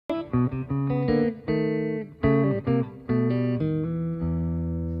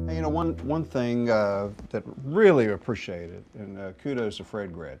one thing that really appreciated, and kudos to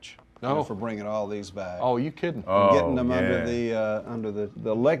Fred Gretsch for bringing all these back. Oh, you kidding? And getting them under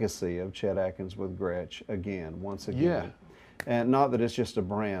the legacy of Chet Atkins with Gretsch once again. Yeah. And not that it's just a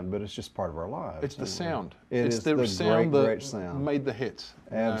brand, but it's just part of our lives. It's the sound. It's the sound great that Gretsch sound. made the hits.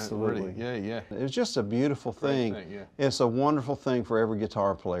 Absolutely. Really. Yeah. It's just a beautiful thing. Yeah. It's a wonderful thing for every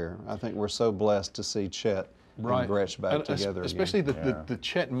guitar player. I think we're so blessed to see Chet and Gretsch back together especially again. the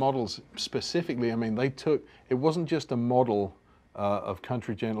Chet models specifically. I mean, it wasn't just a model of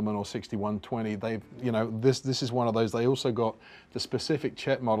Country Gentleman or 6120. This is one of those. They also got the specific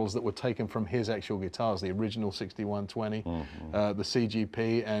Chet models that were taken from his actual guitars, the original 6120, the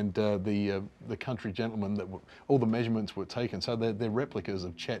CGP, and the Country Gentleman. All the measurements were taken, so they're replicas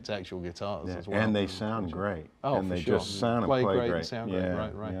of Chet's actual guitars as well. And they sound great. Oh, and for they sure. just sound play and play great great. and sound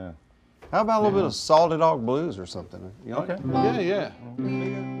great. Right. Yeah. How about a little bit of Salty Dog Blues or something? You like it? Yeah.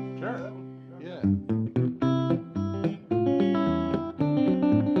 Sure. Yeah.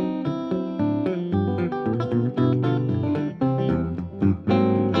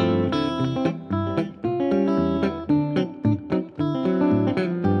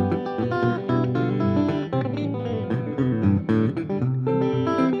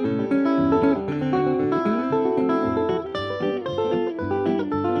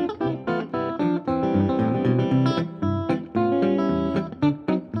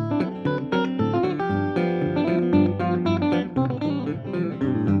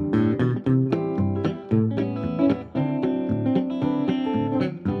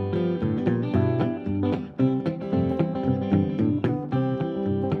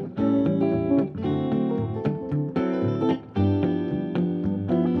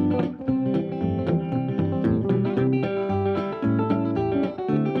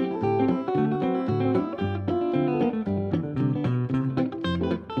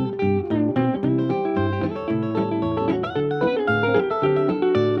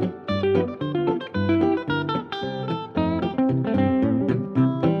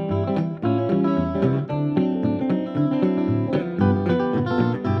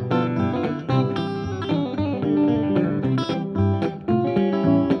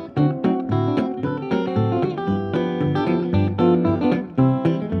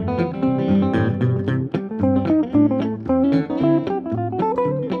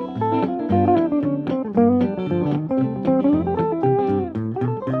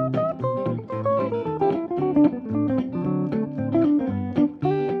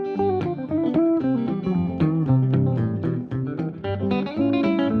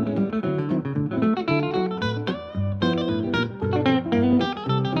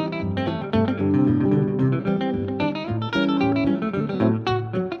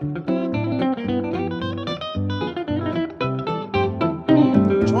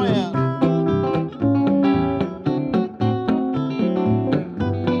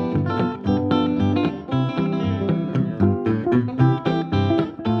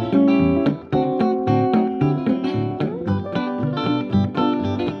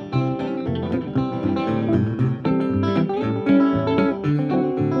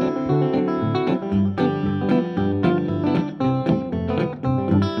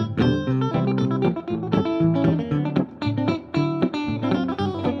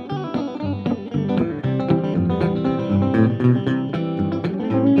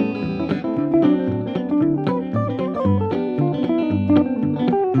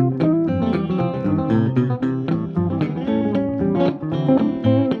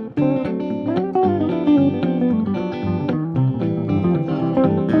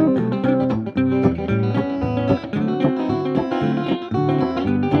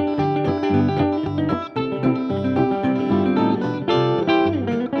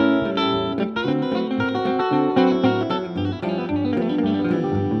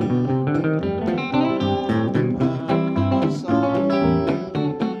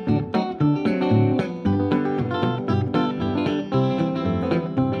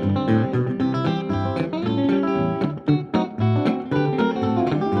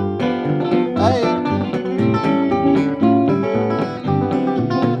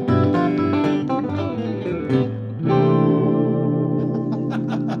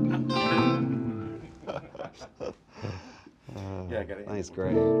 Thanks,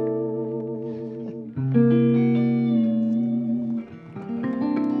 Greg.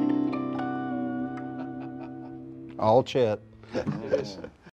 All Chet.